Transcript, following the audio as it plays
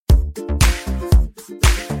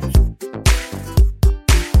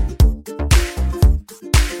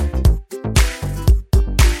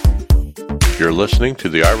You're listening to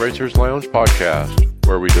the iRacers Lounge podcast,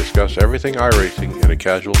 where we discuss everything iRacing in a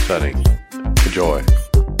casual setting. Enjoy.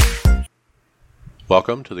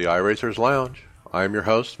 Welcome to the iRacers Lounge. I am your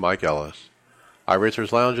host, Mike Ellis.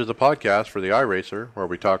 iRacers Lounge is a podcast for the iRacer, where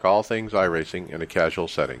we talk all things iRacing in a casual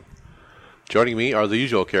setting. Joining me are the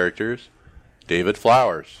usual characters, David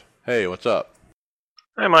Flowers. Hey, what's up?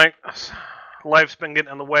 Hey, Mike. Life's been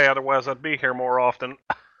getting in the way, otherwise I'd be here more often.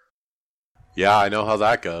 Yeah, I know how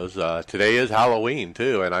that goes. Today is Halloween,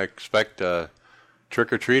 too, and I expect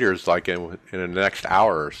trick-or-treaters like in the next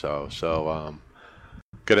hour or so. So,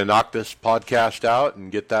 going to knock this podcast out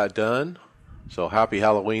and get that done. So, happy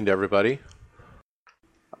Halloween to everybody.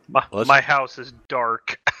 My house is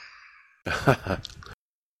dark.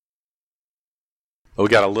 We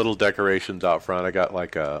got a little decorations out front. I got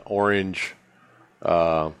like a orange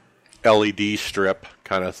LED strip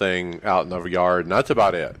kind of thing out in the yard, and that's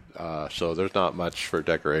about it. So there's not much for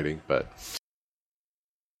decorating, but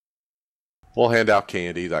we'll hand out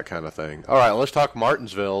candy, that kind of thing. All right, let's talk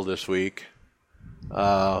Martinsville this week.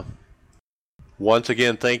 Once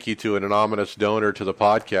again, thank you to an anonymous donor to the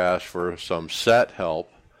podcast for some set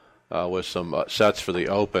help with some sets for the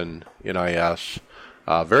Open NiS.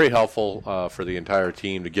 Very helpful for the entire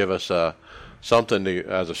team to give us something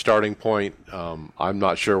as a starting point. I'm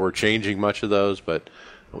not sure we're changing much of those, but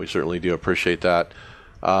we certainly do appreciate that.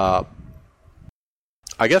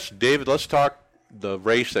 I guess, David, let's talk the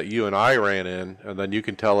race that you and I ran in, and then you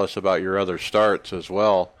can tell us about your other starts as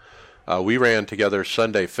well. We ran together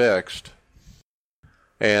Sunday Fixed,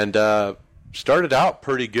 and started out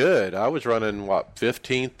pretty good. I was running,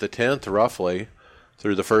 15th to 10th roughly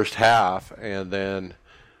through the first half, and then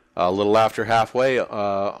a little after halfway,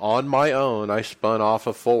 on my own, I spun off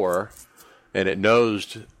of 4, and it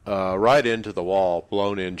nosed right into the wall,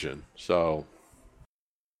 blown engine. So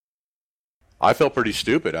I felt pretty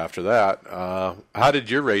stupid after that. How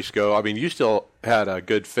did your race go? I mean, you still had a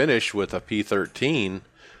good finish with a P13,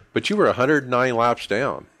 but you were 109 laps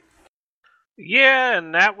down. Yeah,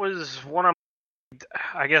 and that was one of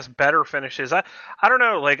I guess better finishes. I don't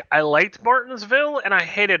know, like I liked Martinsville and I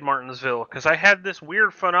hated Martinsville because I had this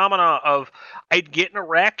weird phenomena of I'd get in a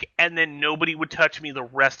wreck and then nobody would touch me the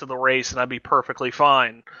rest of the race and I'd be perfectly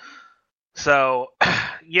fine. So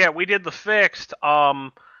yeah, we did the Fixed.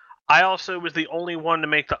 I also was the only one to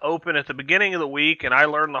make the Open at the beginning of the week, and I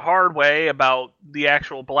learned the hard way about the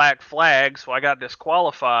actual black flag, so I got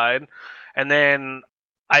disqualified. And then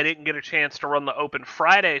I didn't get a chance to run the Open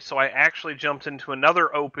Friday, so I actually jumped into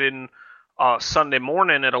another Open Sunday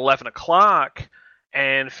morning at 11 o'clock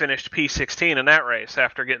and finished P16 in that race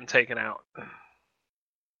after getting taken out.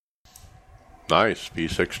 Nice,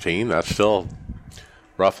 P16. That's still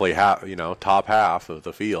roughly half, top half of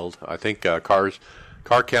the field. I think car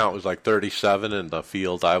count was like 37 in the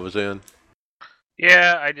field I was in.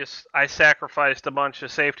 Yeah, I sacrificed a bunch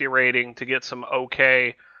of safety rating to get some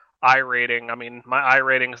okay I rating. I mean, my I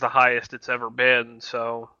rating is the highest it's ever been,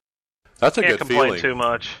 so that's a can't good complain feeling. Too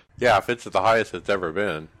much. Yeah, if it's at the highest it's ever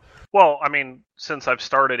been. Well, I mean, since I've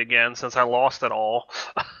started again, since I lost it all.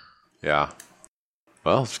 Yeah.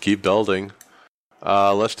 Well, let's keep building.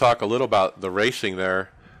 Let's talk a little about the racing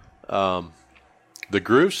there. The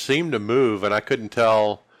grooves seemed to move, and I couldn't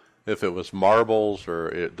tell if it was marbles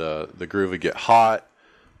or the groove would get hot.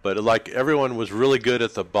 But like everyone was really good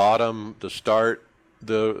at the bottom to start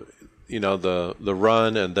the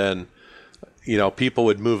run, and then people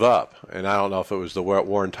would move up, and I don't know if it was the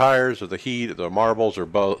worn tires or the heat or the marbles or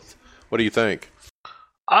both. What do you think?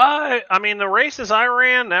 I mean, the races I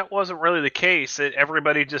ran, that wasn't really the case.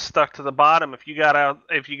 Everybody just stuck to the bottom. If you got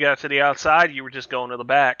to the outside, you were just going to the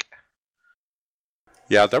back.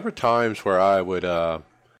 Yeah, there were times where I would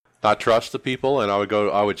not trust the people, and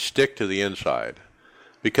I would stick to the inside,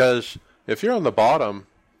 because if you're on the bottom,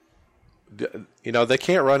 they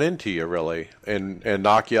can't run into you really and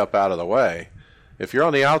knock you up out of the way. If you're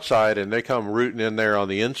on the outside and they come rooting in there on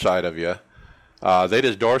the inside of you, they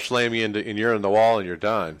just door slam you and you're in the wall and you're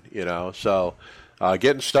done. So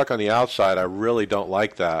getting stuck on the outside, I really don't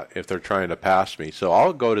like that if they're trying to pass me. So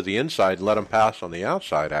I'll go to the inside and let them pass on the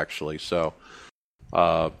outside actually. So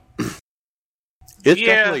it's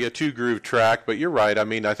definitely a 2-groove track, but you're right. I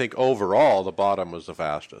mean, I think overall the bottom was the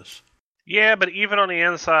fastest. Yeah, but even on the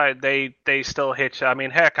inside, they still hit you. I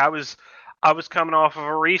mean, heck, I was coming off of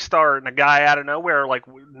a restart, and a guy out of nowhere, like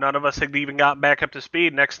none of us had even gotten back up to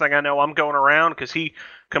speed. Next thing I know, I'm going around because he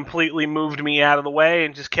completely moved me out of the way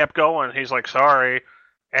and just kept going. He's like, sorry.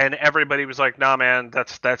 And everybody was like, nah, man,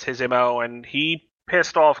 that's his MO. And he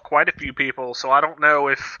pissed off quite a few people, so I don't know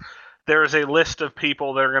if there's a list of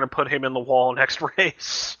people that are going to put him in the wall next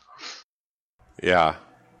race. Yeah.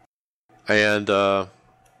 And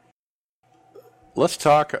let's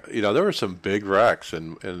talk. There were some big wrecks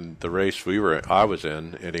in the race I was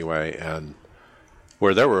in anyway, and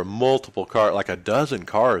where there were multiple cars, like a dozen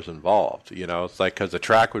cars involved. It's like because the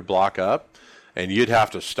track would block up, and you'd have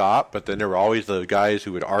to stop, but then there were always the guys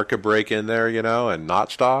who would arc a brake in there, and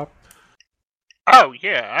not stop. Oh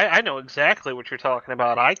yeah, I know exactly what you're talking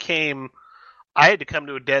about. I had to come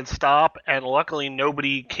to a dead stop, and luckily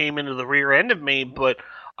nobody came into the rear end of me. But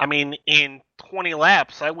I mean, in 20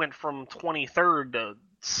 laps, I went from 23rd to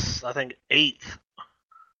I think 8th.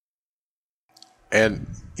 And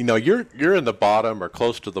you're in the bottom or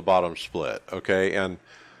close to the bottom split, okay? And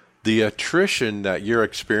the attrition that you're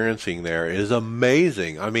experiencing there is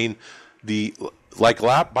amazing. I mean,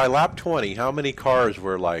 by lap 20, how many cars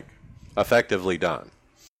were effectively done?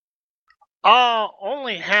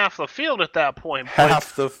 Only half the field at that point.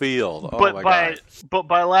 Half the field. Oh my God. But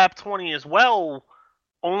by lap 20 as well,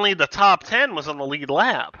 only the top 10 was on the lead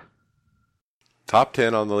lap. Top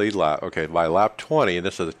 10 on the lead lap. Okay, by lap 20, and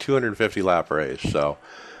this is a 250 lap race. So,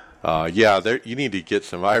 you need to get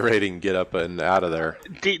some iRacing, get up and out of there.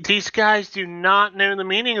 These guys do not know the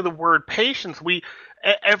meaning of the word patience.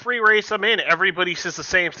 Every race I'm in, everybody says the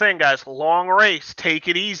same thing, guys. Long race, take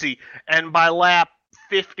it easy. And by lap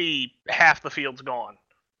 50, half the field's gone.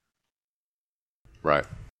 Right.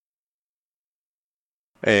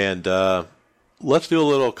 And let's do a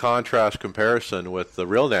little contrast comparison with the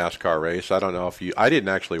real NASCAR race. I don't know if I didn't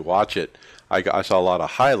actually watch it. I saw a lot of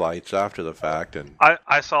highlights after the fact, and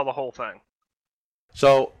I saw the whole thing.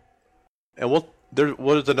 So, and there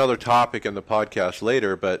was another topic in the podcast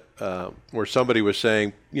later, but where somebody was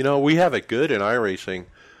saying, we have it good in iRacing.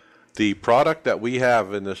 The product that we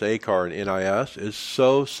have in this A-Car and NIS is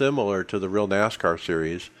so similar to the real NASCAR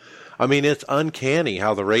series. I mean, it's uncanny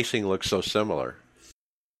how the racing looks so similar.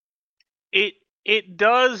 It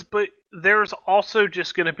does, but there's also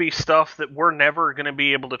just going to be stuff that we're never going to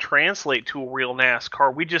be able to translate to a real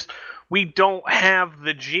NASCAR. We don't have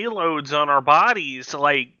the G-loads on our bodies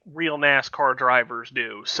like real NASCAR drivers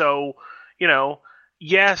do. So,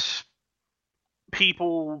 yes,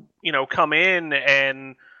 people, come in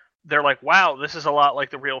and they're like, wow, this is a lot like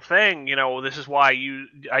the real thing. This is why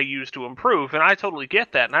I use to improve. And I totally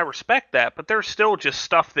get that, and I respect that. But there's still just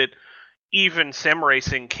stuff that even sim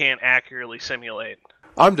racing can't accurately simulate.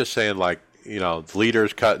 I'm just saying,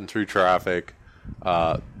 leaders cutting through traffic.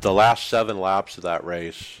 The last 7 laps of that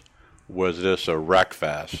race was just a wreck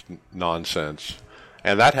fest nonsense.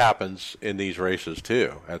 And that happens in these races,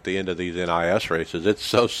 too. At the end of these NIS races, it's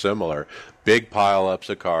so similar. Big pile-ups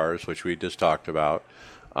of cars, which we just talked about.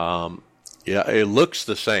 It looks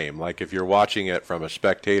the same, like if you're watching it from a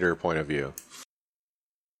spectator point of view.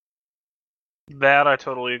 That I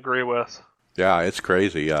totally agree with. Yeah, it's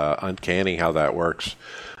crazy. Uncanny how that works.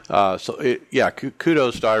 Kudos to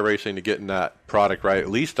iRacing to getting that product right, at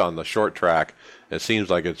least on the short track. It seems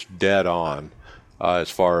like it's dead on as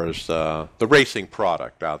far as the racing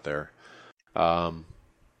product out there.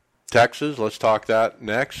 Texas, let's talk that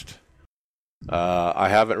next. I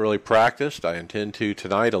haven't really practiced. I intend to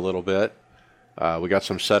tonight a little bit. We got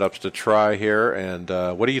some setups to try here. And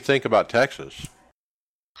what do you think about Texas?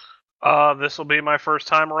 This will be my first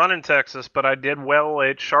time running Texas, but I did well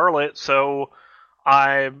at Charlotte, so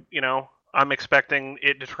I'm expecting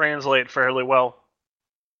it to translate fairly well.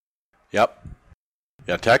 Yep.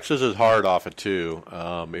 Yeah, Texas is hard off it too.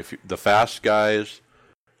 If the fast guys,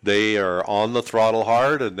 they are on the throttle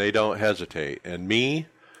hard and they don't hesitate. And me,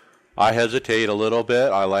 I hesitate a little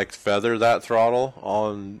bit. I like to feather that throttle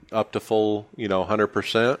on up to full,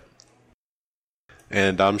 100%.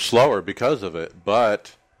 And I'm slower because of it,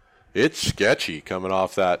 but it's sketchy coming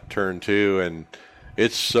off that turn 2, and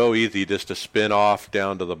it's so easy just to spin off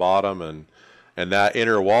down to the bottom, and that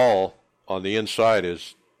inner wall on the inside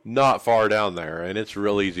is not far down there, and it's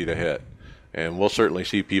real easy to hit. And we'll certainly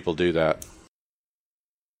see people do that.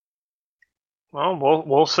 Well,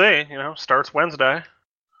 we'll see. Starts Wednesday.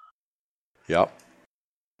 Yep.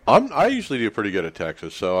 I usually do pretty good at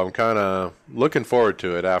Texas, so I'm kind of looking forward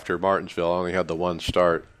to it after Martinsville. I only had the one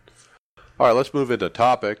start. All right, let's move into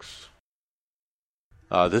topics.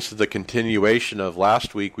 This is the continuation of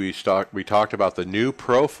last week. We talked about the new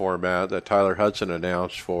pro format that Tyler Hudson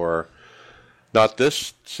announced for not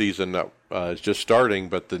this season that is just starting,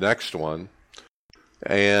 but the next one.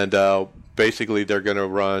 And basically, they're going to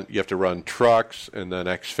run. You have to run trucks and then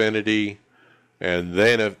Xfinity, and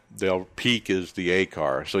then they'll peak is the A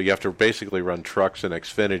car. So you have to basically run trucks and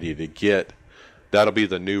Xfinity to get. That'll be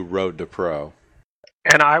the new road to pro.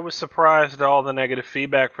 And I was surprised at all the negative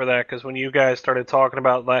feedback for that, because when you guys started talking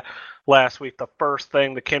about that last week, the first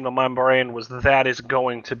thing that came to my brain was that is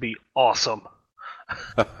going to be awesome.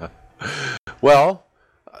 Well,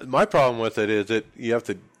 my problem with it is that you have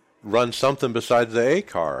to run something besides the A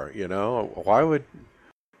car. Why would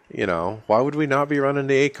we not be running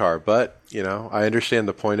the A car? But I understand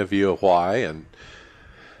the point of view of why, and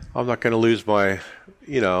I'm not going to lose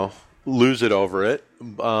it over it.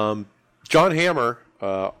 John Hammer,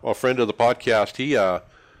 a friend of the podcast, he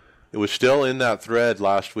was still in that thread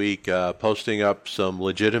last week, posting up some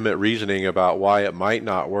legitimate reasoning about why it might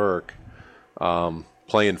not work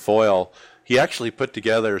playing foil. He actually put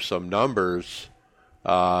together some numbers,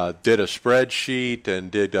 did a spreadsheet,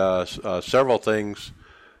 and did several things,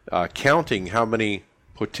 counting how many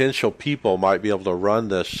potential people might be able to run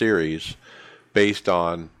this series based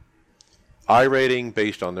on iRating,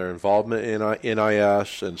 based on their involvement in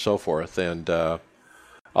NIS and so forth, and a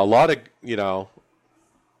lot of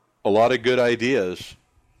good ideas.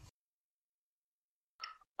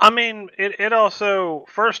 I mean, it also,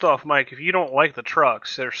 first off, Mike, if you don't like the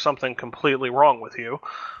trucks, there's something completely wrong with you.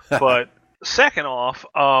 But second off,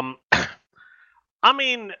 I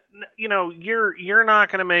mean, you're not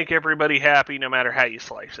going to make everybody happy no matter how you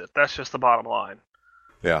slice it. That's just the bottom line.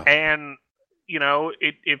 Yeah. And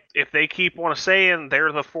if they keep on saying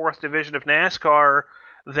they're the fourth division of NASCAR,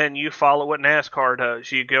 then you follow what NASCAR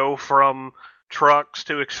does. You go from trucks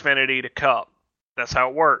to Xfinity to Cup. That's how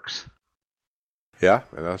it works. Yeah,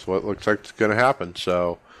 and that's what looks like it's going to happen.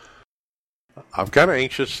 So I'm kind of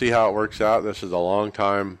anxious to see how it works out. This is a long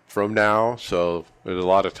time from now, so there's a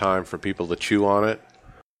lot of time for people to chew on it.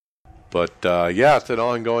 But yeah, it's an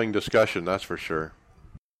ongoing discussion, that's for sure.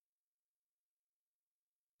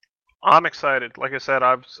 I'm excited. Like I said,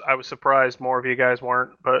 I was surprised more of you guys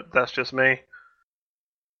weren't, but that's just me.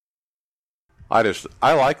 I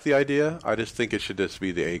like the idea. I just think it should just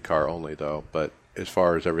be the A car only, though. But as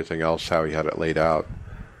far as everything else, how he had it laid out.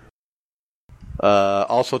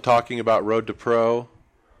 Also talking about Road to Pro,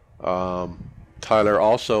 Tyler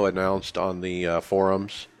also announced on the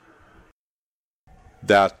forums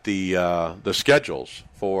that the schedules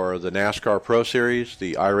for the NASCAR Pro Series,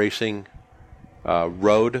 the iRacing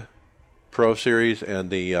Road Pro Series, and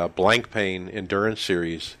the Blank Pane Endurance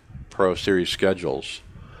Series Pro Series schedules.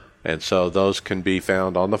 And so those can be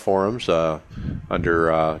found on the forums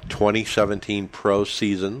under 2017 Pro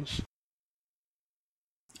Seasons.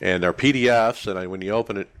 And they're PDFs, and when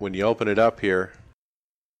you open it up here,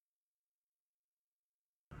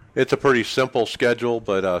 it's a pretty simple schedule,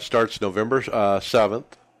 but starts November 7th,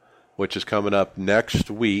 which is coming up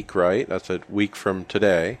next week, right? That's a week from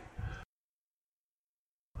today.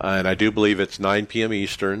 And I do believe it's 9 p.m.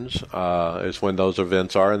 Easterns is when those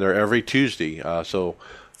events are, and they're every Tuesday. So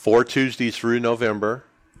 4 Tuesdays through November,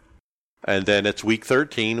 and then it's week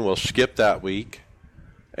 13. We'll skip that week,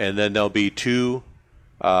 and then there'll be 2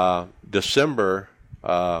 December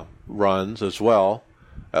runs as well,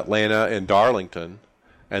 Atlanta and Darlington,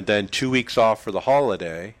 and then 2 weeks off for the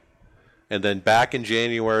holiday, and then back in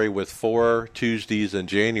January with 4 Tuesdays in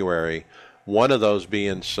January, one of those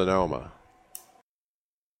being Sonoma.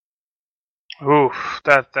 Oof,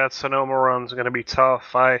 that Sonoma run's going to be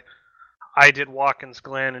tough. I did Watkins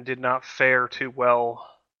Glen and did not fare too well.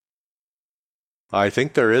 I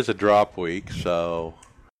think there is a drop week,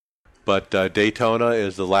 but Daytona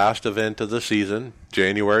is the last event of the season,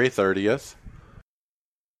 January 30th,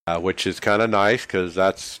 which is kind of nice because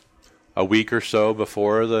that's a week or so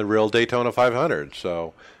before the real Daytona 500.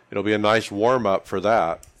 So it'll be a nice warm-up for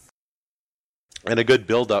that and a good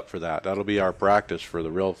build-up for that. That'll be our practice for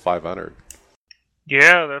the real 500.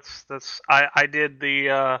 Yeah, that's. I did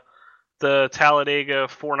the Talladega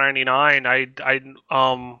 499. I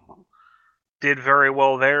did very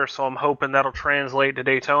well there, so I'm hoping that'll translate to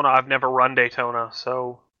Daytona. I've never run Daytona,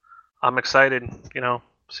 so I'm excited.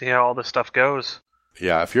 See how all this stuff goes.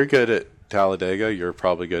 Yeah, if you're good at Talladega, you're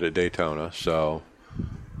probably good at Daytona. So,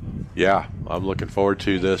 yeah, I'm looking forward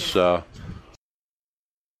to this. So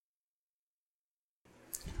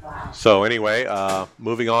anyway,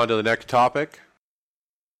 moving on to the next topic.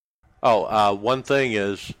 One thing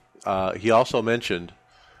is, he also mentioned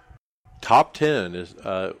top 10 is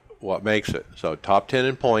what makes it. So top 10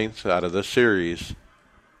 in points out of this series,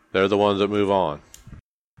 they're the ones that move on.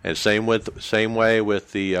 And same way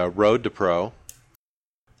with the Road to Pro.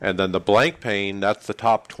 And then the Blank Pane, that's the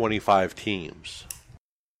top 25 teams.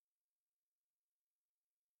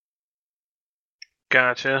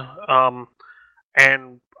 Gotcha.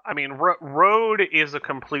 And I mean, road is a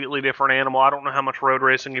completely different animal. I don't know how much road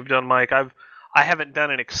racing you've done, Mike. I haven't done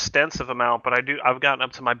an extensive amount, but I've gotten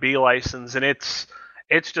up to my B license, and it's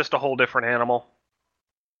it's just a whole different animal.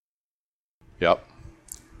 Yep.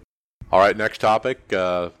 All right, next topic.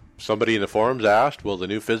 Somebody in the forums asked, will the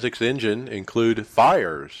new physics engine include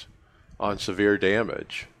fires on severe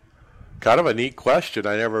damage? Kind of a neat question.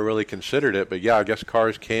 I never really considered it, but yeah, I guess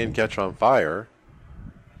cars can catch on fire.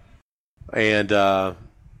 And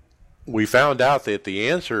we found out that the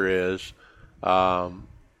answer is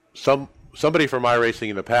somebody from iRacing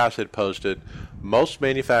in the past had posted, most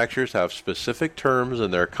manufacturers have specific terms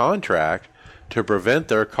in their contract to prevent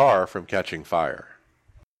their car from catching fire.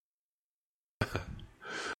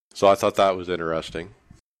 So I thought that was interesting.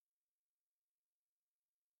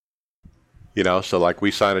 You know, so like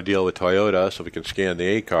we sign a deal with Toyota so we can scan the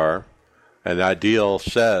A car, and that deal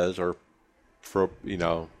says or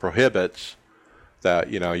prohibits that,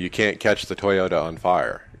 you can't catch the Toyota on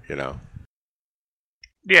fire,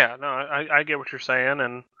 Yeah, no, I get what you're saying,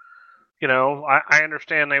 and I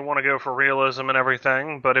understand they want to go for realism and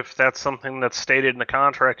everything, but if that's something that's stated in the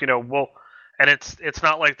contract, and it's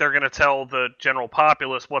not like they're going to tell the general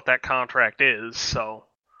populace what that contract is, so.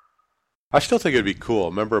 I still think it'd be cool.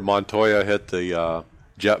 Remember Montoya hit the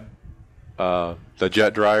jet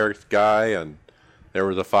dryer guy, and there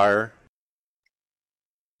was a fire.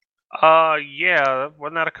 Yeah,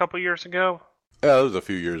 wasn't that a couple years ago? Yeah, it was a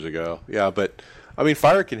few years ago. Yeah, but I mean,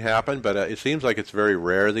 fire can happen, but it seems like it's very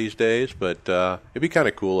rare these days. But it'd be kind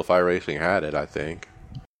of cool if iRacing had it. I think.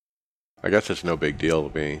 I guess it's no big deal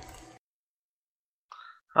to me.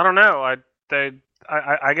 I don't know.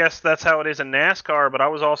 I guess that's how it is in NASCAR, but I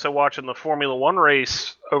was also watching the Formula One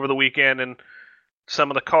race over the weekend, and some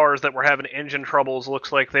of the cars that were having engine troubles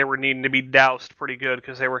looks like they were needing to be doused pretty good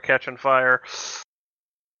because they were catching fire.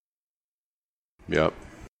 Yep.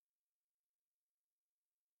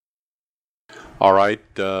 All right.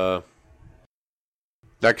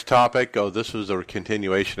 Next topic. Oh, this was a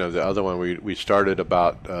continuation of the other one we started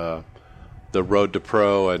about the Road to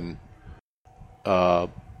Pro and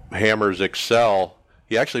Hammer's Excel.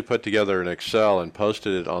 He actually put together an Excel and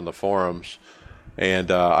posted it on the forums.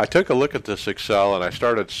 And I took a look at this Excel and I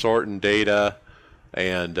started sorting data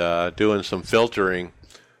and doing some filtering.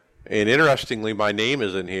 And interestingly, my name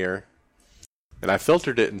is in here. And I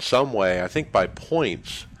filtered it in some way, I think by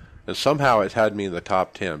points. And somehow it had me in the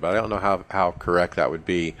top 10. But I don't know how correct that would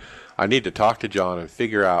be. I need to talk to John and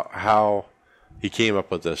figure out how he came up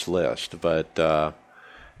with this list. But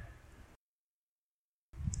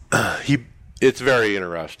it's very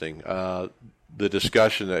interesting. The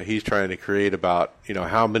discussion that he's trying to create about,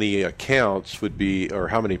 how many accounts would be, or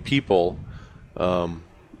how many people,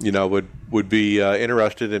 would be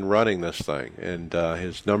interested in running this thing. And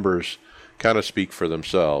his numbers kind of speak for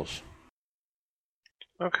themselves.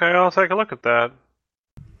 Okay, I'll take a look at that.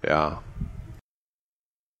 Yeah.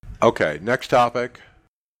 Okay, next topic.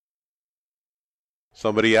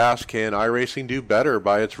 Somebody asked, can iRacing do better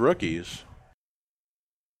by its rookies?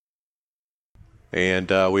 And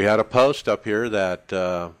we had a post up here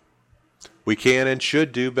that we can and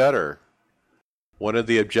should do better. One of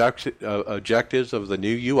the objectives of the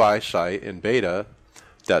new UI site in beta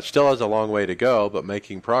that still has a long way to go, but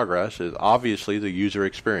making progress, is obviously the user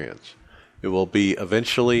experience. It will be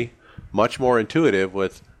eventually much more intuitive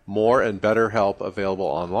with more and better help available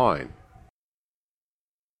online.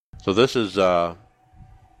 So this is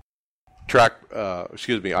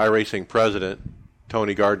iRacing President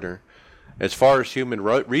Tony Gardner. As far as human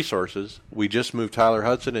resources, we just moved Tyler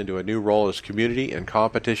Hudson into a new role as community and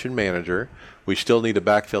competition manager. We still need to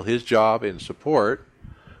backfill his job in support,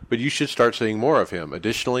 but you should start seeing more of him.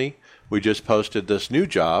 Additionally, we just posted this new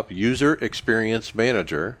job, User Experience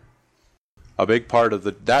Manager. A big part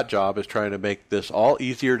of that job is trying to make this all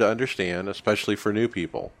easier to understand, especially for new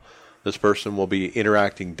people. This person will be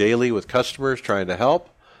interacting daily with customers, trying to help.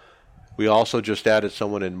 We also just added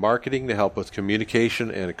someone in marketing to help with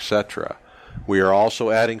communication and etc. We are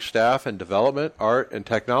also adding staff in development, art, and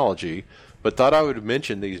technology, but thought I would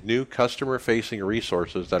mention these new customer-facing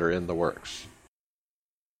resources that are in the works.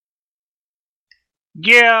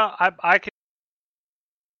 Yeah, I can.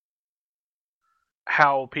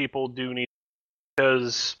 How people do need,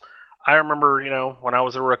 because I remember, when I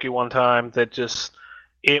was a rookie one time, that just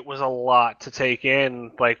it was a lot to take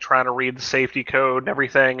in, like trying to read the safety code and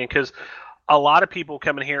everything, and because a lot of people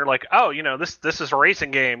come in here like, oh, this is a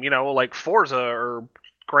racing game, like Forza or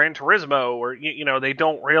Gran Turismo, or they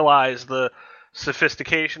don't realize the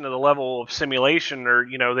sophistication of the level of simulation, or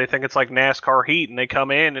they think it's like NASCAR Heat, and they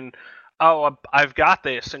come in and, oh, I've got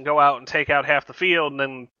this, and go out and take out half the field, and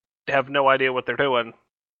then have no idea what they're doing.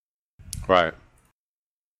 Right.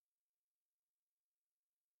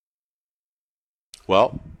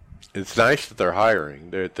 Well, it's nice that they're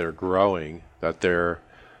hiring, that they're growing, that they're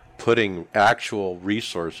putting actual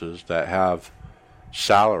resources that have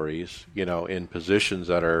salaries, in positions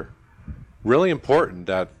that are really important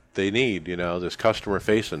that they need, this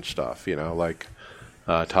customer-facing stuff, like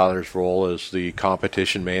Tyler's role as the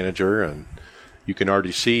competition manager, and you can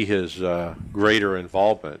already see his greater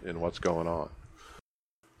involvement in what's going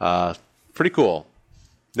on. Pretty cool.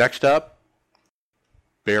 Next up,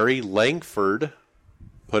 Barry Langford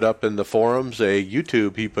put up in the forums a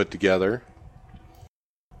YouTube he put together,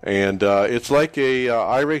 and it's like a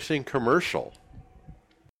iRacing commercial.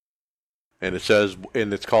 And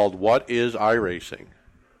it's called "What is iRacing?"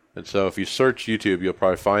 And so if you search YouTube, you'll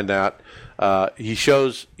probably find that. He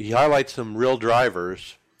highlights some real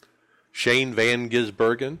drivers: Shane Van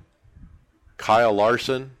Gisbergen, Kyle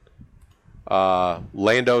Larson,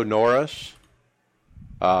 Lando Norris,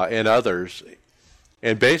 and others,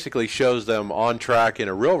 and basically shows them on track in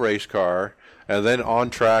a real race car and then on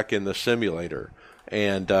track in the simulator.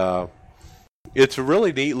 And it's a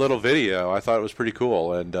really neat little video. I thought it was pretty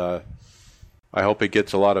cool, and I hope it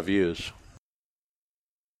gets a lot of views.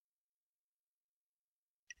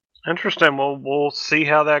 Interesting. We'll see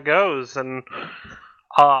how that goes. And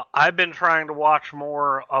I've been trying to watch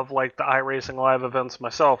more of like the iRacing live events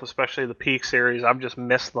myself, especially the Peak series. I've just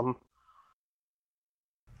missed them.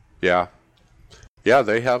 Yeah,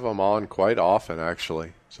 they have them on quite often,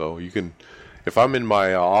 actually. So you can, if I'm in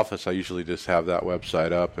my office, I usually just have that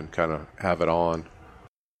website up and kind of have it on.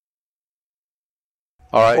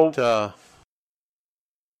 All right,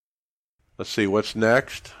 let's see what's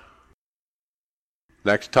next.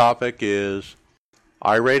 Next topic is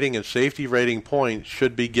iRating and safety rating points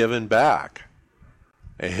should be given back.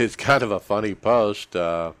 And it's kind of a funny post.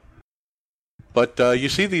 But you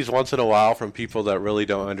see these once in a while from people that really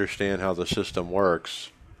don't understand how the system works.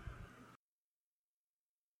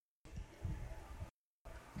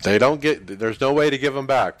 There's no way to give them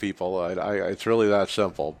back, people. It's really that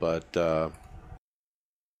simple. But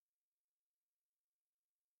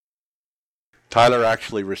Tyler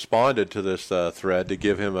actually responded to this thread to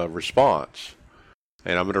give him a response.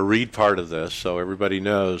 And I'm going to read part of this so everybody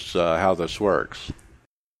knows how this works.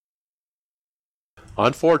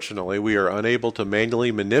 Unfortunately, we are unable to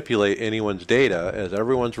manually manipulate anyone's data, as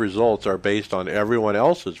everyone's results are based on everyone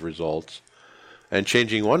else's results, and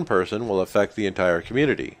changing one person will affect the entire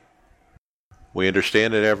community. We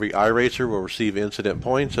understand that every iRacer will receive incident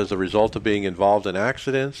points as a result of being involved in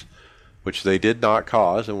accidents which they did not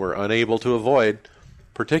cause and were unable to avoid,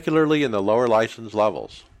 particularly in the lower license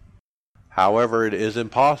levels. However, it is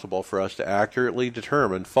impossible for us to accurately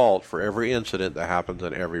determine fault for every incident that happens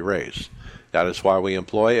in every race. That is why we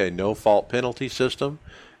employ a no-fault penalty system,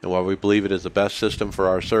 and why we believe it is the best system for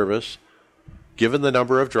our service, given the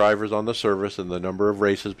number of drivers on the service and the number of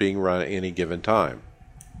races being run at any given time.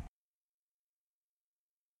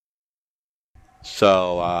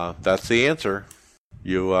 So, that's the answer.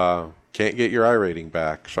 You can't get your iRating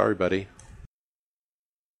back. Sorry, buddy.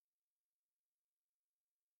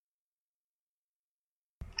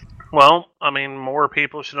 Well, I mean, more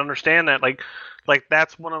people should understand that. Like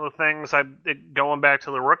that's one of the things going back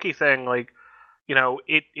to the rookie thing,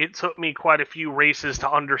 it took me quite a few races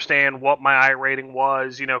to understand what my iRating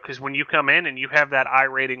was, because when you come in and you have that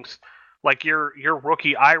iRating, like your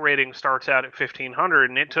rookie iRating starts out at 1500,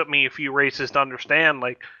 and it took me a few races to understand,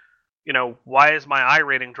 why is my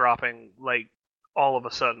iRating dropping, all of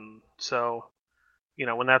a sudden? So,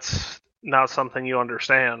 when that's not something you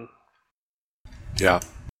understand. Yeah.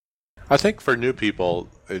 I think for new people,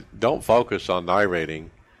 don't focus on iRating.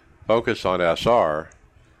 Focus on SR,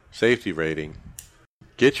 safety rating.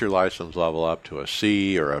 Get your license level up to a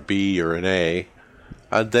C or a B or an A,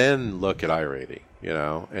 and then look at iRating,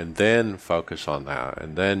 and then focus on that,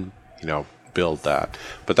 and then, build that.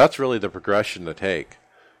 But that's really the progression to take,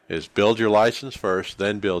 is build your license first,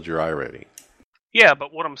 then build your iRating. Yeah,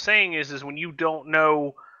 but what I'm saying is when you don't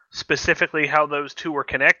know specifically how those two are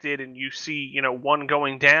connected, and you see, one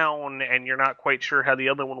going down, and you're not quite sure how the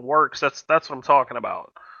other one works. That's what I'm talking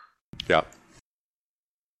about. Yeah.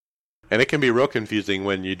 And it can be real confusing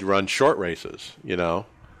when you run short races,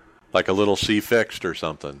 like a little C fixed or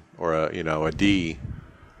something, or a D.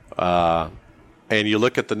 And you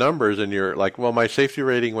look at the numbers and you're like, well, my safety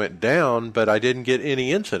rating went down, but I didn't get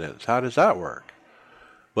any incidents. How does that work?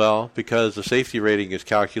 Well, because the safety rating is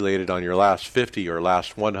calculated on your last 50 or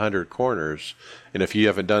last 100 corners, and if you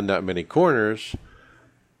haven't done that many corners,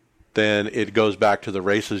 then it goes back to the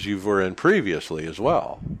races you were in previously as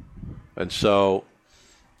well. And so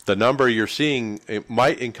the number you're seeing, it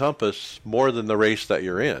might encompass more than the race that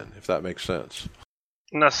you're in, if that makes sense.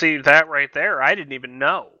 Now, see, that right there, I didn't even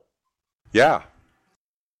know. Yeah.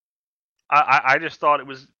 I just thought it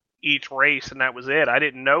was each race and that was it. I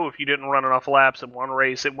didn't know if you didn't run enough laps in one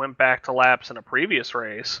race, it went back to laps in a previous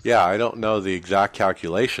race. Yeah, I don't know the exact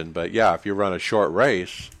calculation, but yeah, if you run a short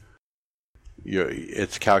race,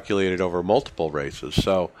 it's calculated over multiple races.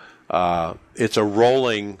 So it's a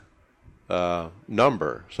rolling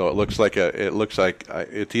number. So it looks like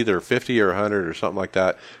it's either 50 or 100 or something like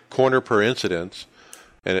that, corner per incidence.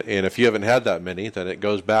 And if you haven't had that many, then it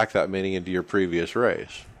goes back that many into your previous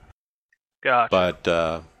race. Gotcha.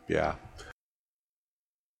 But yeah.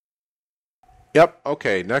 Yep.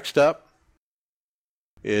 Okay. Next up,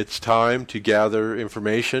 it's time to gather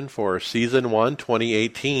information for Season 1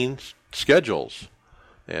 2018 schedules.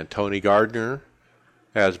 And Tony Gardner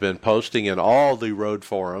has been posting in all the road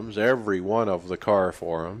forums, every one of the car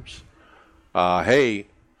forums. Hey,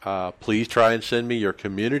 please try and send me your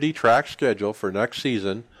community track schedule for next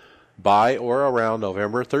season by or around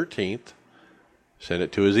November 13th. Send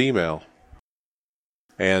it to his email.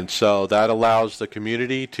 And so that allows the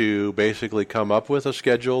community to basically come up with a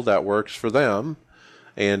schedule that works for them,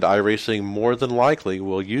 and iRacing more than likely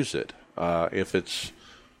will use it if it's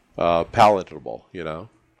palatable, you know.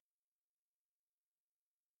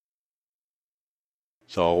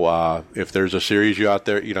 So if there's a series you out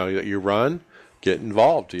there, you know, that you run, get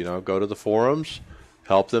involved. You know, go to the forums,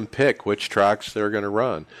 help them pick which tracks they're going to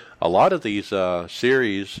run. A lot of these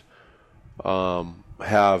series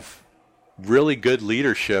have really good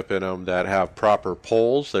leadership in them that have proper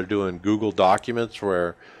polls. They're doing Google Documents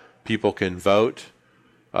where people can vote.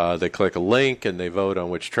 They click a link and they vote on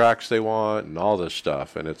which tracks they want and all this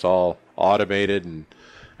stuff, and it's all automated. And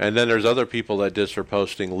then there's other people that just are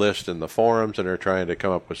posting lists in the forums and are trying to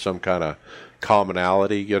come up with some kind of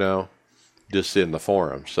commonality, you know, just in the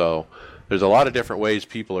forum. So there's a lot of different ways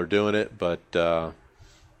people are doing it, but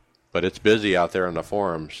it's busy out there in the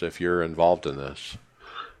forums if you're involved in this.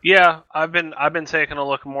 Yeah, I've been taking a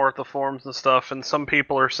look more at the forums and stuff, and some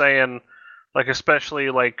people are saying, like, especially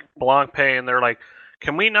like Blancpain, and they're like,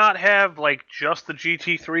 can we not have like just the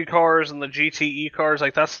GT3 cars and the GTE cars?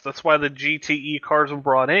 Like that's why the GTE cars were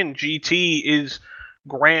brought in. GT is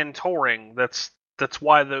Grand Touring. That's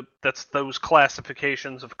why that's those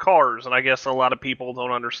classifications of cars, and I guess a lot of people don't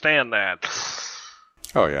understand that.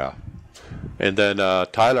 Oh yeah. And then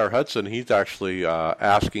Tyler Hudson, he's actually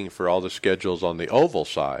asking for all the schedules on the oval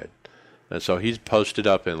side. And so he's posted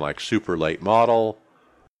up in like super late model,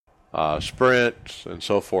 sprint, and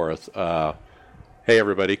so forth. Hey,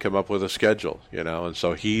 everybody, come up with a schedule, you know. And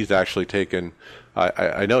so he's actually taken,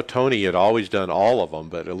 I know Tony had always done all of them,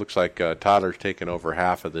 but it looks like Tyler's taken over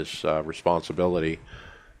half of this responsibility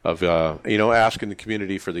of, you know, asking the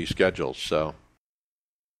community for these schedules. So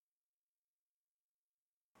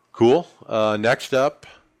cool. Next up,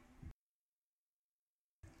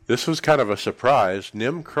 this was kind of a surprise.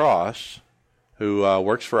 Nim Cross, who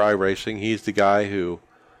works for iRacing, he's the guy who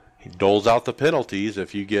doles out the penalties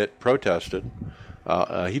if you get protested.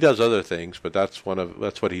 He does other things, but that's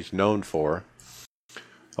what he's known for.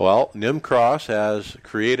 Well, Nim Cross has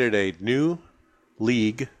created a new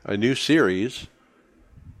league, a new series,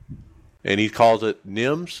 and he calls it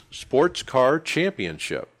NIMS Sports Car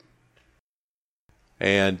Championship.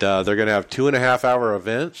 And they're going to have 2.5-hour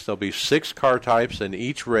events. There'll be 6 car types in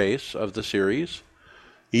each race of the series.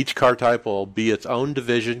 Each car type will be its own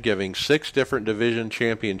division, giving 6 different division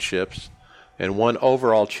championships and 1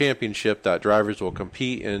 overall championship that drivers will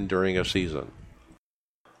compete in during a season.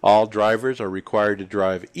 All drivers are required to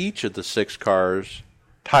drive each of the 6 cars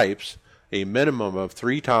types a minimum of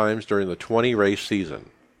 3 times during the 20-race season.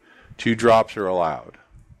 2 drops are allowed.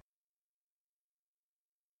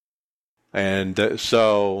 And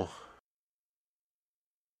so,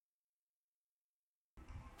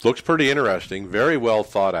 looks pretty interesting, very well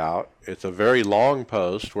thought out. It's a very long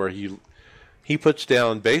post where he puts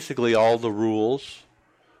down basically all the rules,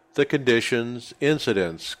 the conditions,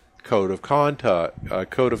 incidents, code of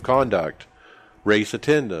conduct, race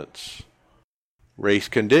attendance, race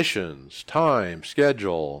conditions, time,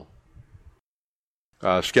 schedule.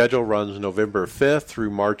 Schedule runs November 5th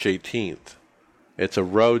through March 18th. It's a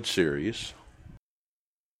road series.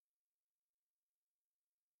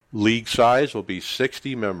 League size will be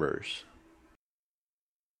 60 members.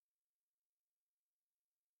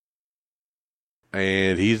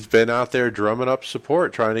 And he's been out there drumming up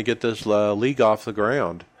support, trying to get this league off the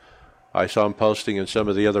ground. I saw him posting in some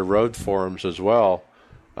of the other road forums as well,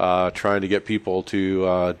 trying to get people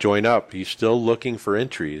to join up. He's still looking for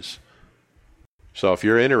entries. So if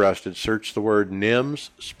you're interested, search the word NIMS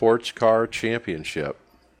Sports Car Championship.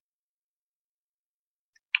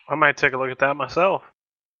 I might take a look at that myself.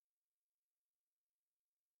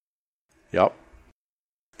 Yep.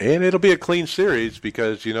 And it'll be a clean series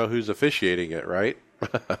because you know who's officiating it, right?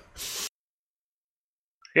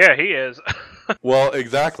 Yeah, he is. Well,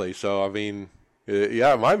 exactly. So, I mean,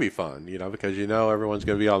 yeah, it might be fun, because everyone's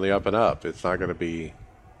going to be on the up and up. It's not going to be,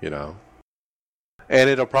 and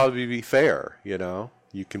it'll probably be fair,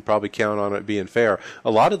 You can probably count on it being fair.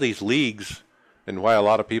 A lot of these leagues, and why a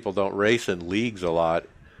lot of people don't race in leagues a lot,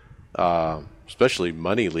 especially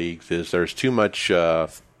money leagues, is there's too much,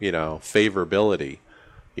 favorability,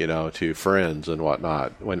 to friends and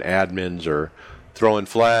whatnot when admins are throwing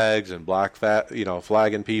flags and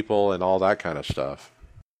flagging people and all that kind of stuff.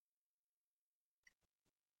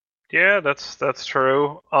 Yeah, that's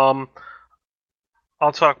true. I'll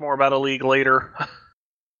talk more about a league later.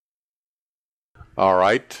 All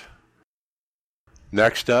right.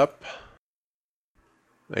 Next up,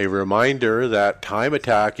 a reminder that Time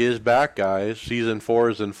Attack is back, guys. Season 4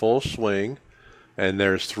 is in full swing, and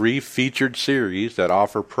there's 3 featured series that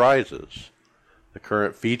offer prizes. The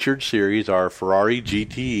current featured series are Ferrari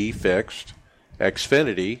GTE Fixed,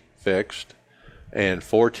 Xfinity Fixed, and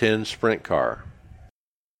 410 Sprint Car.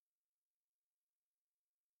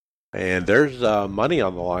 And there's money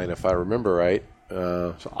on the line, if I remember right.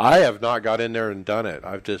 So I have not got in there and done it.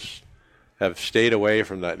 I've just have stayed away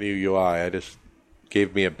from that new UI. I just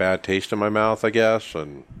gave me a bad taste in my mouth, I guess,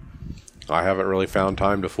 and I haven't really found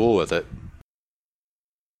time to fool with it.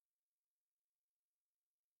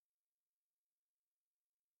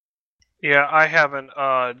 Yeah, I haven't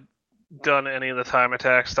done any of the Time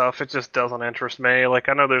Attack stuff. It just doesn't interest me. Like,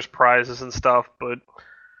 I know there's prizes and stuff, but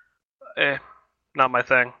not my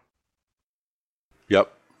thing.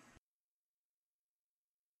 Yep.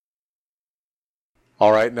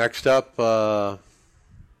 All right, next up,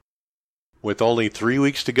 with only 3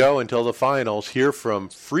 weeks to go until the finals, hear from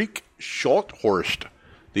Freak Schulthorst,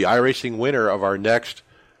 the iRacing winner of our next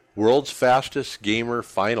World's Fastest Gamer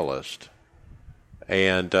finalist.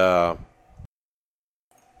 And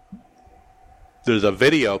there's a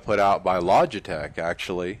video put out by Logitech,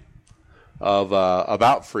 actually, of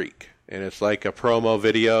about Freak. And it's like a promo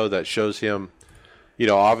video that shows him,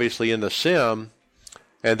 obviously in the sim,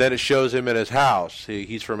 and then it shows him in his house.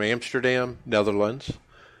 He's from Amsterdam, Netherlands.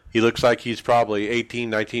 He looks like he's probably 18,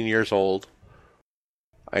 19 years old.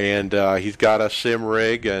 And he's got a sim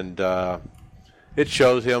rig, and it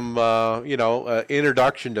shows him,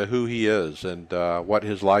 introduction to who he is and what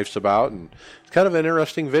his life's about. And it's kind of an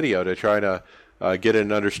interesting video to try to get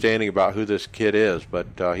an understanding about who this kid is.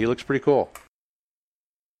 But he looks pretty cool.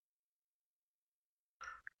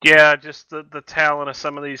 Yeah, just the talent of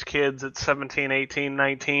some of these kids at 17, 18,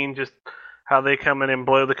 19, just how they come in and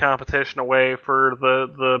blow the competition away for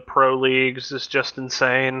the pro leagues is just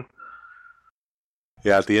insane.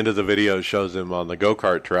 Yeah, at the end of the video, it shows him on the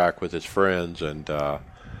go-kart track with his friends, and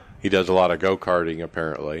he does a lot of go-karting,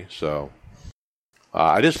 apparently. So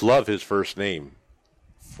I just love his first name,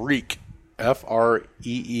 Freak,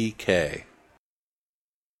 Freek.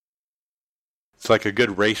 It's like a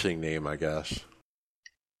good racing name, I guess.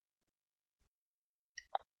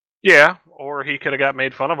 Yeah, or he could have got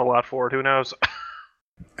made fun of a lot for it. Who knows?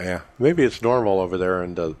 Yeah, maybe it's normal over there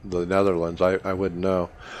in the Netherlands. I wouldn't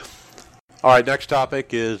know. All right, next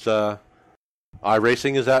topic is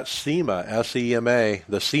iRacing is at SEMA, S-E-M-A,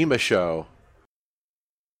 the SEMA show.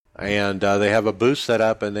 And they have a booth set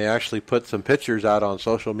up, and they actually put some pictures out on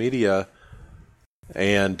social media.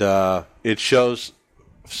 And it shows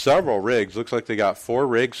several rigs. Looks like they got 4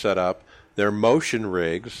 rigs set up. They're motion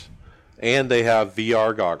rigs. And they have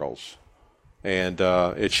VR goggles, and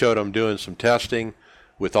it showed them doing some testing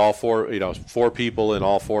with all 4, 4 people in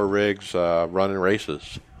all 4 rigs running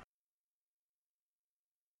races.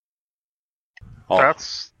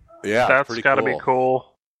 That's got to be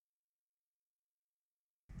cool.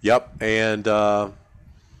 Yep, and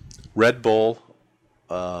Red Bull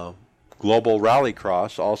Global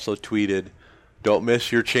Rallycross also tweeted, "Don't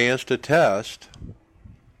miss your chance to test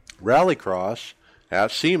Rallycross at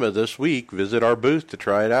SEMA this week. Visit our booth to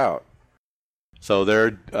try it out." So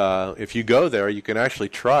there, if you go there, you can actually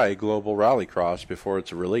try Global Rallycross before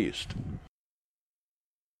it's released.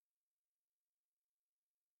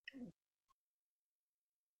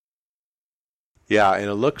 Yeah,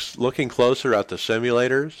 and looking closer at the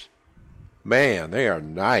simulators, man, they are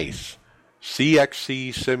nice. CXC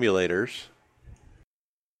simulators.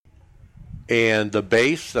 And the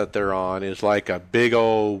base that they're on is like a big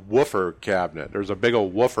old woofer cabinet. There's a big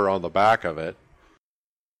old woofer on the back of it.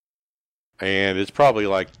 And it's probably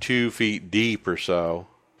like 2 feet deep or so,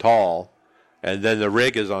 tall. And then the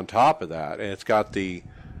rig is on top of that. And it's got the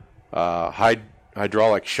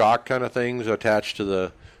hydraulic shock kind of things attached to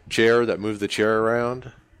the chair that move the chair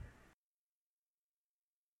around.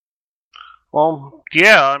 Well,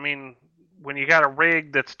 yeah, I mean, when you got a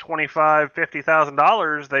rig that's $25,000,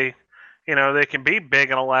 $50,000, they can be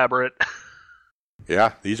big and elaborate.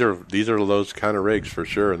 Yeah, these are those kind of rigs for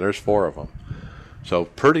sure, and there's 4 of them. So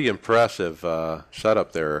pretty impressive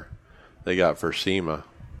setup there they got for SEMA.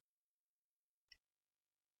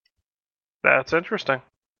 That's interesting.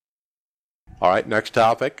 All right, next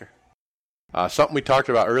topic. Something we talked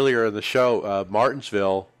about earlier in the show,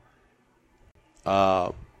 Martinsville.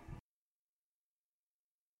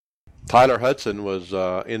 Tyler Hudson was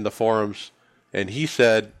in the forums, and he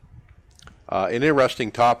said an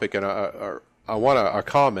interesting topic, and I want a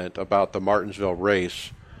comment about the Martinsville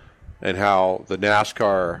race and how the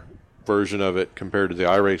NASCAR version of it compared to the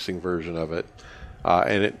iRacing version of it.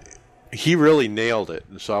 He really nailed it,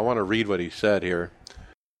 and so I want to read what he said here.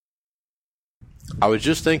 I was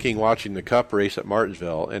just thinking watching the Cup race at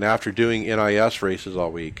Martinsville, and after doing NIS races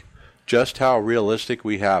all week, just how realistic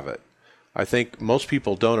we have it. I think most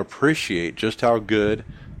people don't appreciate just how good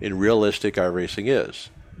and realistic iRacing is.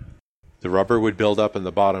 The rubber would build up in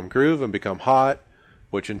the bottom groove and become hot,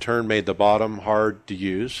 which in turn made the bottom hard to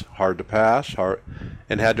use, hard to pass,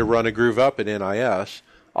 and had to run a groove up in NIS,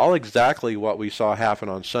 all exactly what we saw happen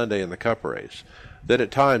on Sunday in the Cup race. Then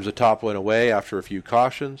at times the top went away after a few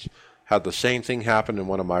cautions, had the same thing happen in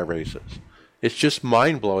one of my races. It's just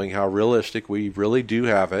mind-blowing how realistic we really do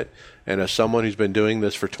have it, and as someone who's been doing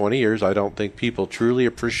this for 20 years, I don't think people truly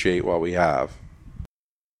appreciate what we have.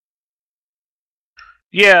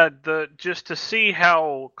 Yeah, just to see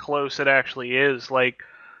how close it actually is, like,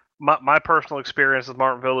 my personal experience with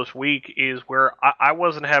Martinsville this week is where I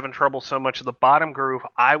wasn't having trouble so much at the bottom groove.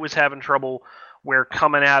 I was having trouble where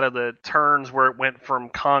coming out of the turns where it went from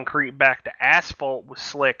concrete back to asphalt was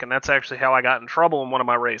slick, and that's actually how I got in trouble in one of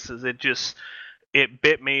my races. It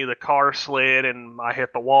bit me, the car slid, and I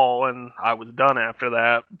hit the wall, and I was done after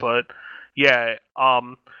that. But yeah,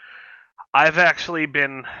 I've actually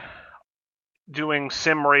been doing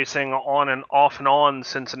sim racing on and on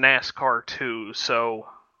since NASCAR 2, so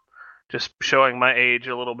just showing my age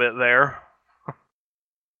a little bit there.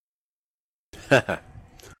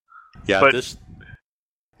 Yeah, but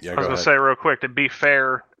Yeah, I was going to say real quick, to be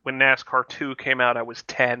fair, when NASCAR 2 came out, I was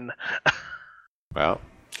 10. Well,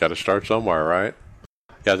 got to start somewhere, right?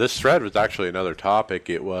 Yeah, this thread was actually another topic.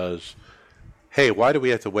 It was, hey, why do we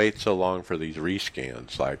have to wait so long for these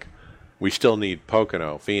rescans? Like, we still need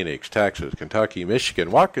Pocono, Phoenix, Texas, Kentucky, Michigan,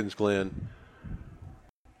 Watkins Glen.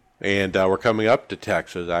 And we're coming up to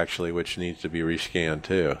Texas, actually, which needs to be rescanned,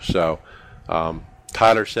 too. So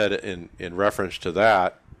Tyler said in reference to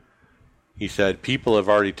that, he said, people have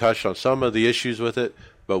already touched on some of the issues with it,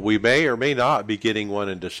 but we may or may not be getting one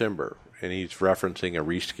in December. And he's referencing a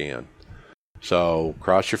rescan. So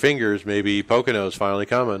cross your fingers, maybe Pocono's finally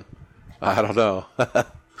coming. I don't know.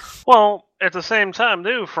 Well, at the same time,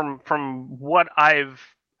 too, from what I've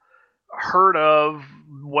heard of,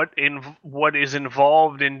 what is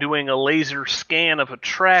involved in doing a laser scan of a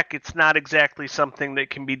track, it's not exactly something that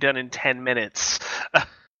can be done in 10 minutes.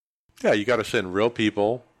 Yeah, you got to send real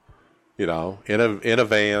people, in a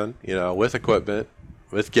van, with equipment,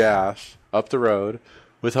 with gas, up the road,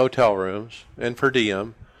 with hotel rooms and per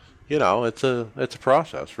diem. It's a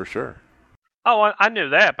process for sure. Oh, I knew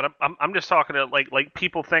that, but I'm just talking to like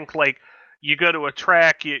people think like you go to a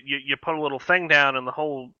track, you put a little thing down, and the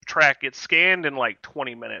whole track gets scanned in like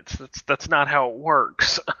 20 minutes. That's not how it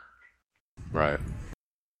works. Right.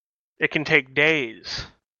 It can take days.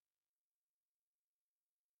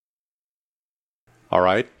 All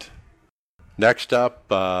right. Next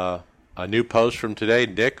up, a new post from today.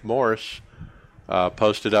 Nick Morse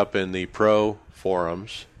posted up in the Pro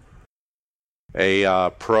forums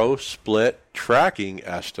a Pro split tracking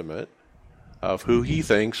estimate of who he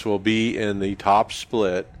thinks will be in the top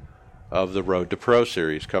split of the Road to Pro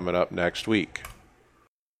Series coming up next week.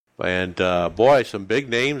 And boy, some big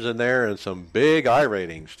names in there and some big I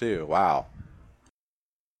ratings too. Wow.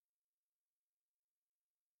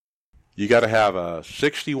 You got to have a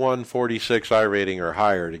 6146 I rating or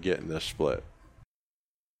higher to get in this split.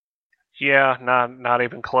 Yeah, not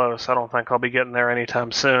even close. I don't think I'll be getting there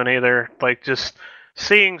anytime soon either. Like, just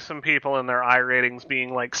seeing some people in their I ratings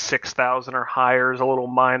being like 6,000 or higher is a little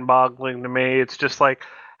mind-boggling to me. It's just like,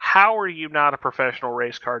 how are you not a professional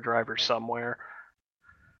race car driver somewhere?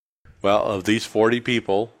 Well, of these 40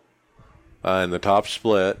 people in the top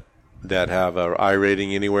split that have an I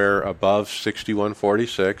rating anywhere above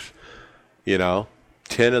 6146,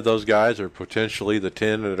 10 of those guys are potentially the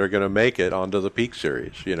 10 that are going to make it onto the Peak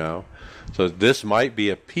Series, So this might be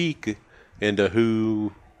a peek into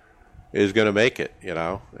who is going to make it,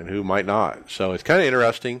 and who might not. So it's kind of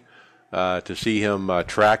interesting. to see him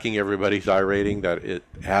tracking everybody's iRating, that it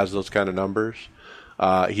has those kind of numbers.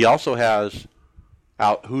 He also has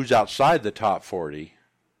who's outside the top 40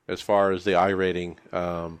 as far as the iRating,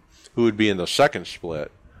 who would be in the second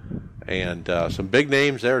split. And some big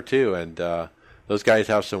names there, too. And those guys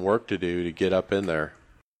have some work to do to get up in there.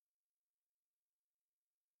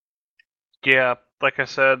 Yeah, like I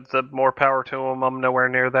said, the more power to them. I'm nowhere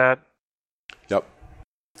near that. Yep.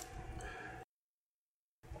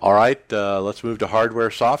 All right, let's move to hardware,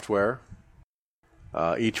 software.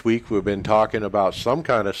 Each week we've been talking about some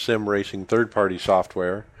kind of sim racing third-party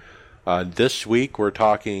software. This week we're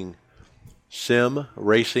talking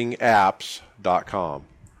simracingapps.com.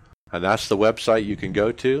 And that's the website you can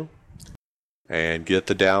go to and get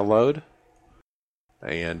the download.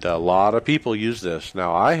 And a lot of people use this.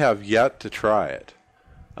 Now, I have yet to try it.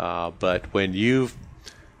 But when you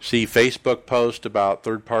see Facebook post about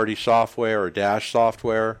third-party software or Dash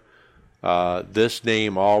software, this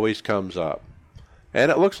name always comes up. And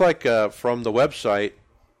it looks like, from the website,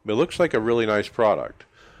 it looks like a really nice product.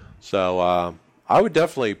 So I would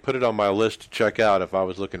definitely put it on my list to check out if I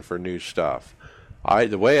was looking for new stuff.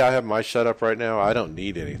 The way I have my setup right now, I don't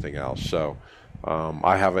need anything else. So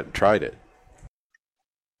I haven't tried it.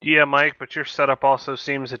 Yeah, Mike, but your setup also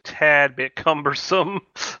seems a tad bit cumbersome.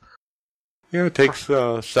 Yeah, it takes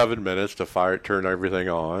 7 minutes to turn everything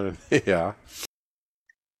on. Yeah.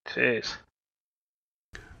 Jeez.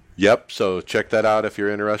 Yep, so check that out if you're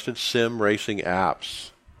interested. Sim Racing Apps.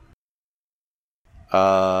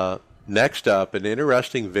 Next up, an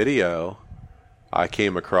interesting video I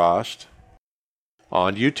came across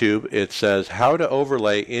on YouTube. It says how to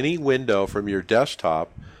overlay any window from your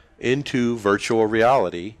desktop into virtual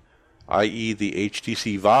reality, i.e. the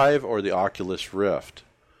HTC Vive or the Oculus Rift.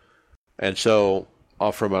 And so,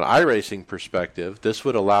 from an iRacing perspective, this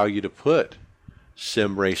would allow you to put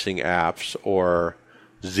sim racing apps or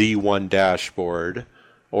Z1 dashboard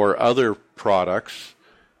or other products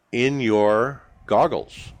in your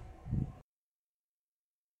goggles.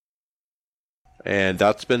 And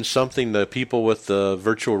that's been something that people with the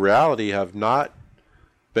virtual reality have not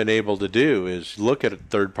been able to do, is look at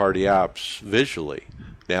third-party apps visually.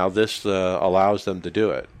 Now this allows them to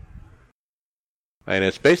do it. And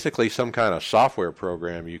it's basically some kind of software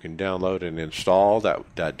program you can download and install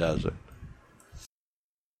that does it.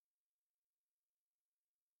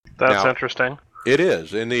 That's interesting. It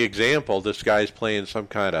is. In the example, this guy's playing some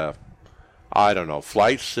kind of, I don't know,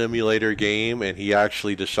 flight simulator game, and he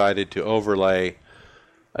actually decided to overlay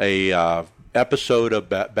a episode of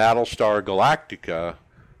Battlestar Galactica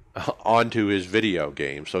onto his video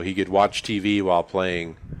game so he could watch TV while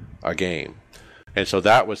playing a game. And so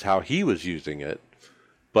that was how he was using it.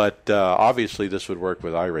 But obviously this would work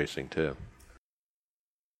with iRacing too.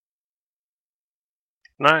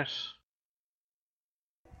 Nice.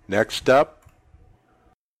 Next up,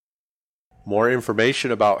 more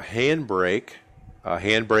information about Handbrake.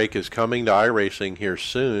 Handbrake is coming to iRacing here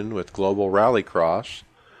soon with Global Rallycross.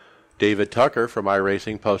 David Tucker from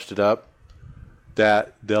iRacing posted up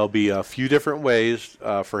that there'll be a few different ways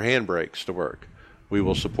for handbrakes to work. We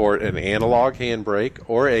will support an analog handbrake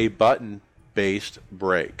or a button-based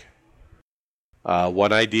brake.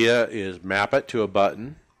 One idea is map it to a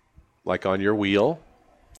button, like on your wheel,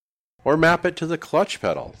 or map it to the clutch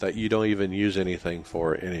pedal that you don't even use anything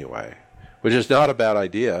for anyway, which is not a bad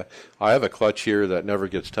idea. I have a clutch here that never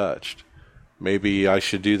gets touched. Maybe I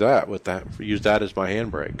should do that with that. Use that as my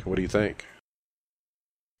handbrake. What do you think?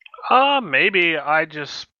 Maybe. I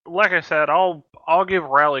just, like I said, I'll give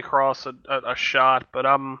Rallycross a shot, but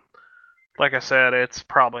like I said, it's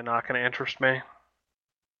probably not going to interest me.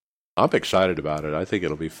 I'm excited about it. I think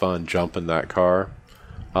it'll be fun jumping that car.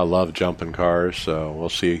 I love jumping cars, so we'll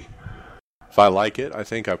see. If I like it, I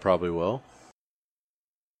think I probably will.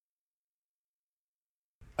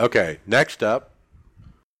 Okay, next up,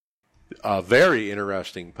 a very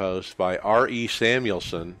interesting post by R.E.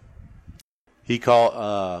 Samuelson. He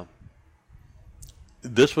called,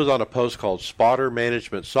 this was on a post called Spotter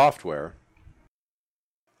Management Software.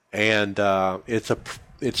 And it's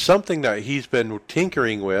something that he's been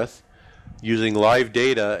tinkering with using live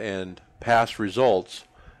data and past results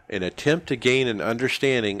in an attempt to gain an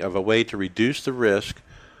understanding of a way to reduce the risk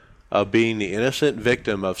of being the innocent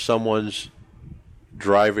victim of someone's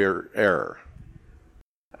driver error.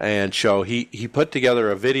 And so he put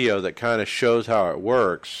together a video that kind of shows how it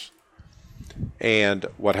works. And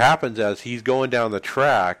what happens as he's going down the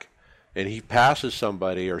track and he passes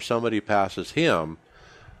somebody or somebody passes him,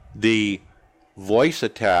 the voice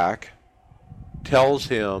attack tells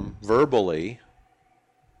him verbally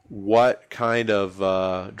what kind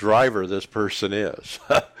of driver this person is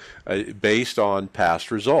based on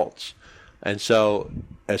past results. And so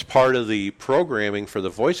as part of the programming for the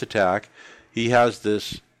voice attack, he has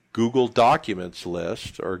this Google Documents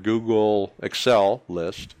list or Google Excel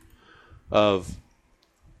list of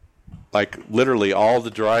like literally all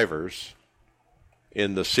the drivers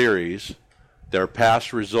in the series, their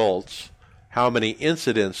past results, how many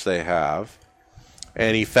incidents they have,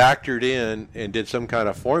 and he factored in and did some kind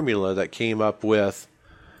of formula that came up with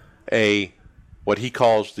what he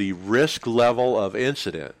calls the risk level of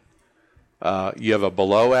incident. You have a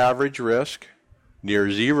below average risk, near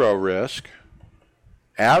zero risk,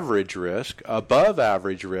 average risk, above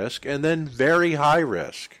average risk, and then very high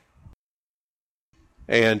risk.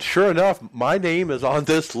 And sure enough, my name is on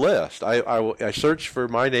this list. I searched for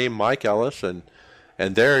my name, Mike Ellis, and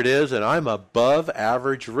there it is, and I'm above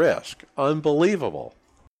average risk. Unbelievable.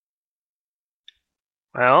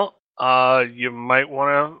 Well, you might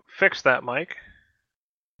want to fix that, Mike.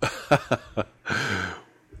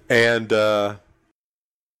 And I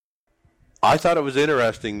thought it was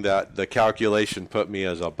interesting that the calculation put me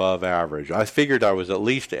as above average. I figured I was at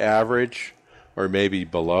least average or maybe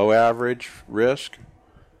below average risk,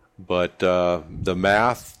 but the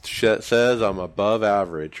math says I'm above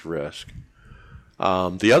average risk.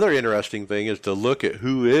 The other interesting thing is to look at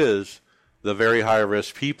who is the very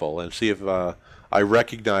high-risk people and see if I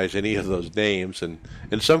recognize any of those names, and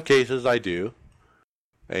in some cases I do.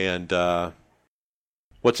 And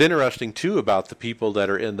what's interesting, too, about the people that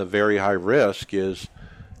are in the very high risk is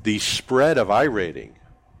the spread of iRating.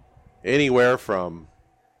 Anywhere from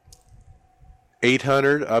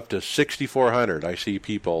 800 up to 6,400, I see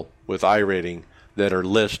people with iRating that are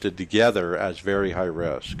listed together as very high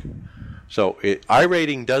risk. So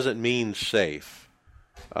iRating doesn't mean safe.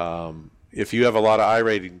 If you have a lot of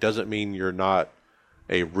iRating, doesn't mean you're not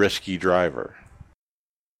a risky driver.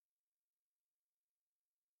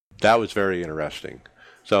 That was very interesting.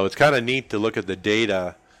 So it's kind of neat to look at the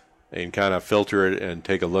data and kind of filter it and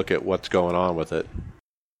take a look at what's going on with it.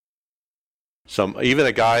 Even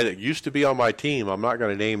a guy that used to be on my team, I'm not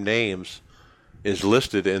going to name names, is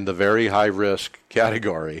listed in the very high risk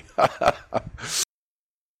category.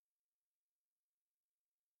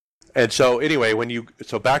 And so anyway,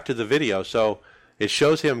 so back to the video. So it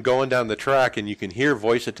shows him going down the track, and you can hear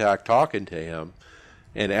voice attack talking to him.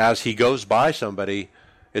 And as he goes by somebody,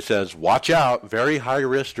 it says, "Watch out, very high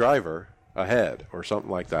risk driver ahead," or something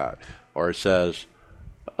like that. Or it says,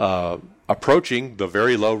 "Approaching the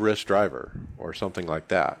very low risk driver," or something like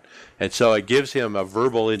that. And so it gives him a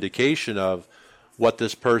verbal indication of what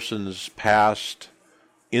this person's past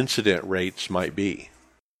incident rates might be.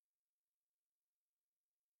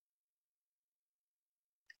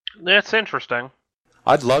 That's interesting.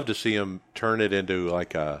 I'd love to see him turn it into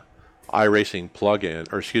like a iRacing plug-in,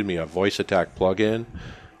 or excuse me, a voice attack plug-in,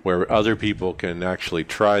 where other people can actually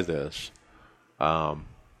try this.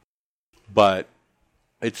 But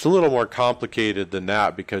it's a little more complicated than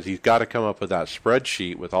that, because he's got to come up with that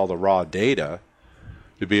spreadsheet with all the raw data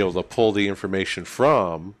to be able to pull the information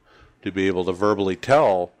from, to be able to verbally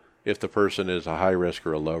tell if the person is a high risk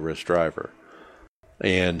or a low risk driver.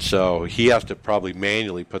 And so he has to probably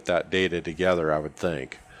manually put that data together, I would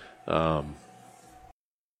think.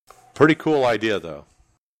 Pretty cool idea, though.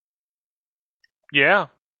 Yeah.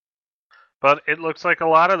 But it looks like a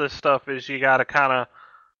lot of this stuff is you got to kind of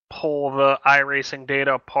pull the iRacing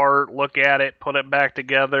data apart, look at it, put it back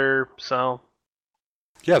together. So,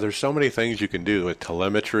 yeah, there's so many things you can do with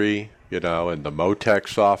telemetry, and the Motec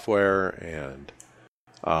software. And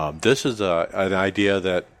this is an idea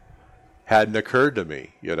that hadn't occurred to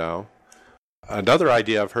me, Another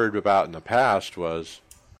idea I've heard about in the past was,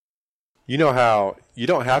 how you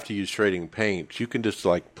don't have to use trading paints. You can just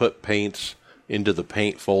put paints into the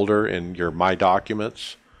paint folder in your My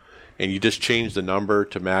Documents, and you just change the number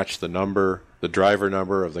to match the driver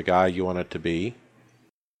number of the guy you want it to be.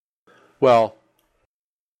 Well,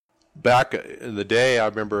 back in the day, I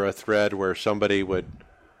remember a thread where somebody would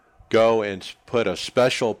go and put a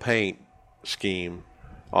special paint scheme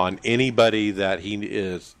on anybody that he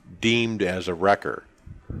is deemed as a wrecker.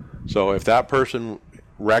 So if that person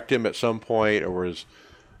wrecked him at some point or was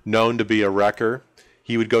known to be a wrecker,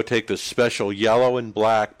 he would go take this special yellow and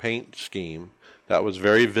black paint scheme that was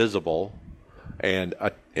very visible and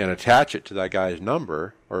attach it to that guy's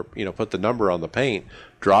number, or put the number on the paint,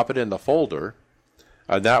 drop it in the folder,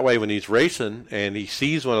 and that way when he's racing and he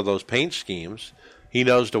sees one of those paint schemes, he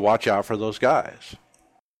knows to watch out for those guys.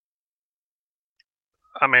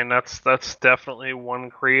 I mean, that's definitely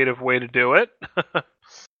one creative way to do it.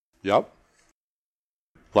 Yep.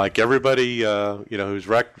 like everybody, who's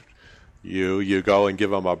wrecked you go and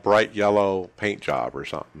give them a bright yellow paint job or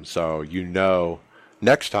something. So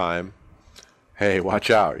next time, hey, watch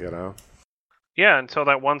out, Yeah, until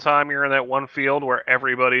that one time you're in that one field where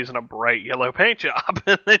everybody's in a bright yellow paint job,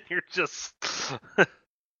 and then you're just...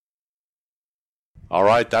 All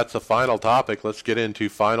right, that's the final topic. Let's get into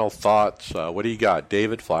final thoughts. What do you got,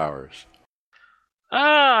 David Flowers?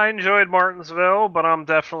 I enjoyed Martinsville, but I'm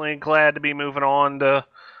definitely glad to be moving on to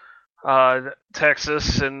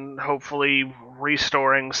Texas and hopefully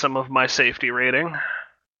restoring some of my safety rating.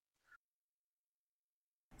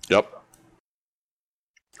 Yep.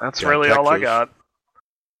 That's really Texas. All I got.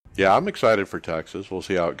 Yeah, I'm excited for Texas. We'll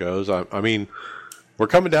see how it goes. I mean, we're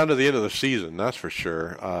coming down to the end of the season, that's for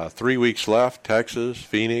sure. 3 weeks left, Texas,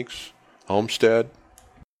 Phoenix, Homestead.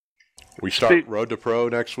 We start Road to Pro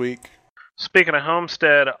next week. Speaking of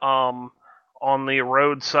Homestead, on the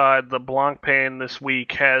road side, the Blancpain this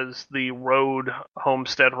week has the road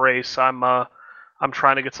Homestead race. I'm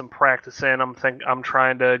trying to get some practice in. I'm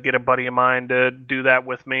trying to get a buddy of mine to do that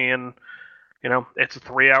with me, and it's a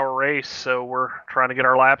 3-hour race, so we're trying to get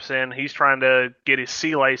our laps in. He's trying to get his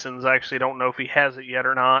C license. I actually don't know if he has it yet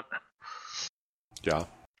or not. Yeah.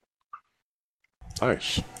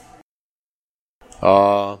 Nice.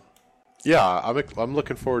 Yeah, I'm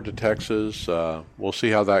looking forward to Texas. We'll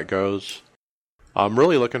see how that goes. I'm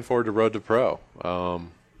really looking forward to Road to Pro.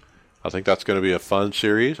 I think that's going to be a fun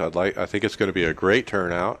series. I think it's going to be a great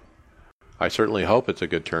turnout. I certainly hope it's a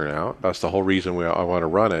good turnout. That's the whole reason I want to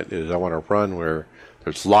run it, is I want to run where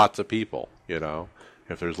there's lots of people,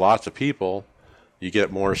 If there's lots of people, you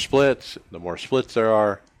get more splits. The more splits there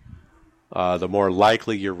are, the more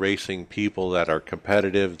likely you're racing people that are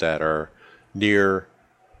competitive, that are near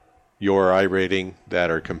your iRating, that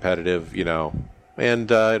are competitive,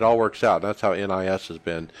 and it all works out. That's how NiS has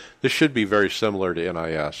been. This should be very similar to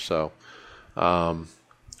NiS. So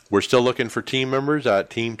we're still looking for team members at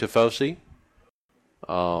Team Tifosi.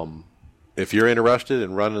 If you're interested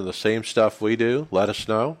in running the same stuff we do, let us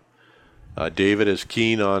know. David is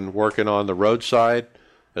keen on working on the road side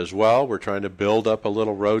as well. We're trying to build up a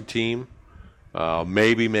little road team.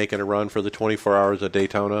 Maybe making a run for the 24 Hours of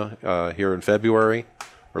Daytona here in February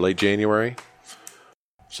or late January.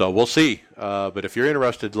 So we'll see. But if you're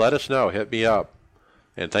interested, let us know. Hit me up.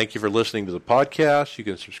 And thank you for listening to the podcast. You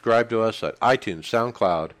can subscribe to us at iTunes,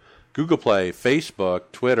 SoundCloud, Google Play,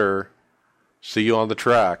 Facebook, Twitter. See you on the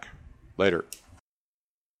track. Later.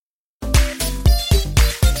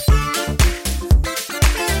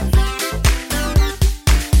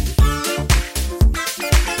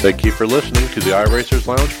 Thank you for listening to the iRacers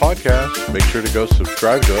Lounge podcast. Make sure to go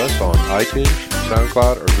subscribe to us on iTunes,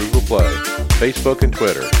 SoundCloud, or Google Play, Facebook, and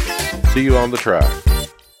Twitter. See you on the track.